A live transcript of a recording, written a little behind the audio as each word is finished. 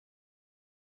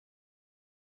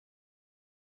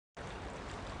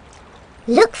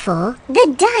Look for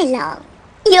the dialogue.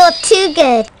 You're too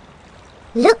good.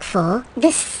 Look for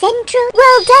The central.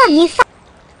 Well done, you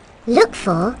Look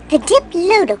for the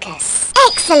diplodocus.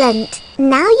 Excellent.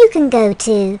 Now you can go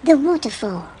to the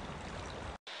waterfall.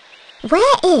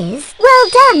 Where is Well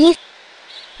done, you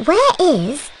Where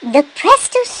is the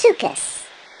prestosuchus.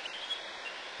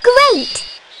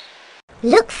 Great.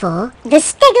 Look for the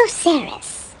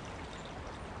stegosaurus.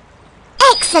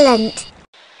 Excellent.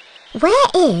 Where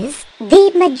is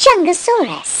the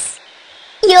majungasaurus.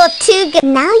 You're too good.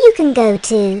 Now you can go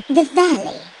to the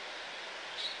valley.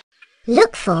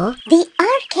 Look for the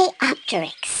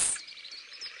Archaeopteryx.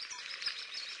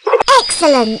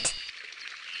 Excellent.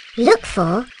 Look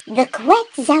for the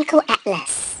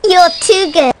Quetzalcoatlus. You're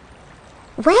too good.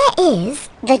 Where is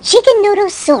the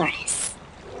Giganotosaurus.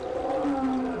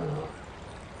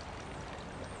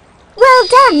 Well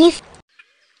done, you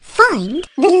Find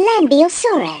the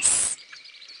Lambeosaurus.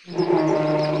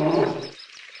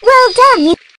 Well done,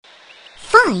 you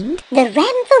Find the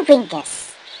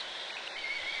Rhamphorhynchus.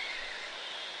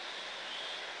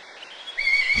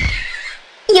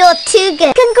 You're too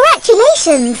good.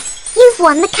 Congratulations! You've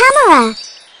won the camera.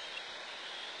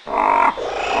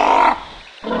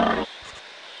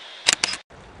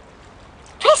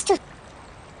 Presto.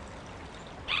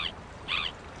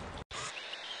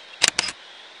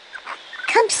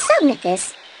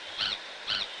 Compsognathus.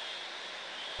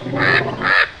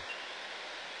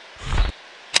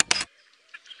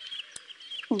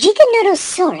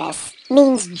 Giganotosaurus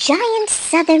means giant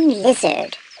southern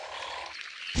lizard.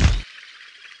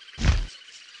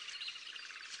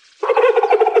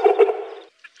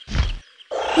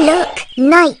 Look,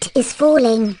 night is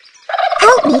falling.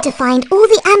 Help me to find all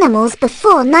the animals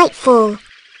before nightfall.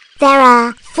 There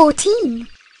are 14.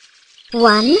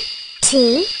 1,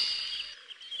 2,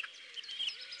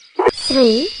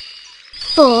 3,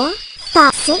 4,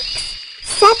 5, 6,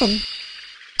 7,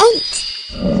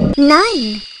 8,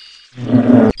 9,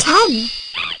 10.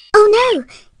 Oh no,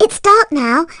 it's dark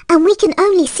now and we can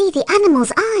only see the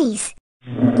animals' eyes.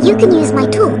 You can use my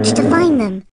torch to find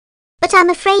them, but I'm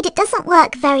afraid it doesn't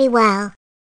work very well.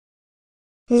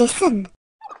 Listen.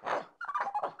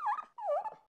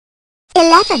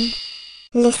 11.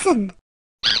 Listen.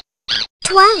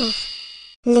 12.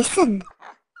 Listen.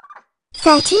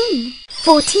 13.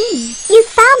 14. You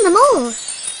found them all.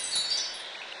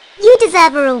 You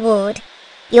deserve a reward.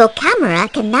 Your camera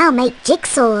can now make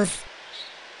jigsaws.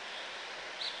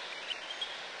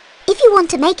 If you want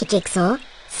to make a jigsaw,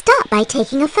 start by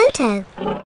taking a photo.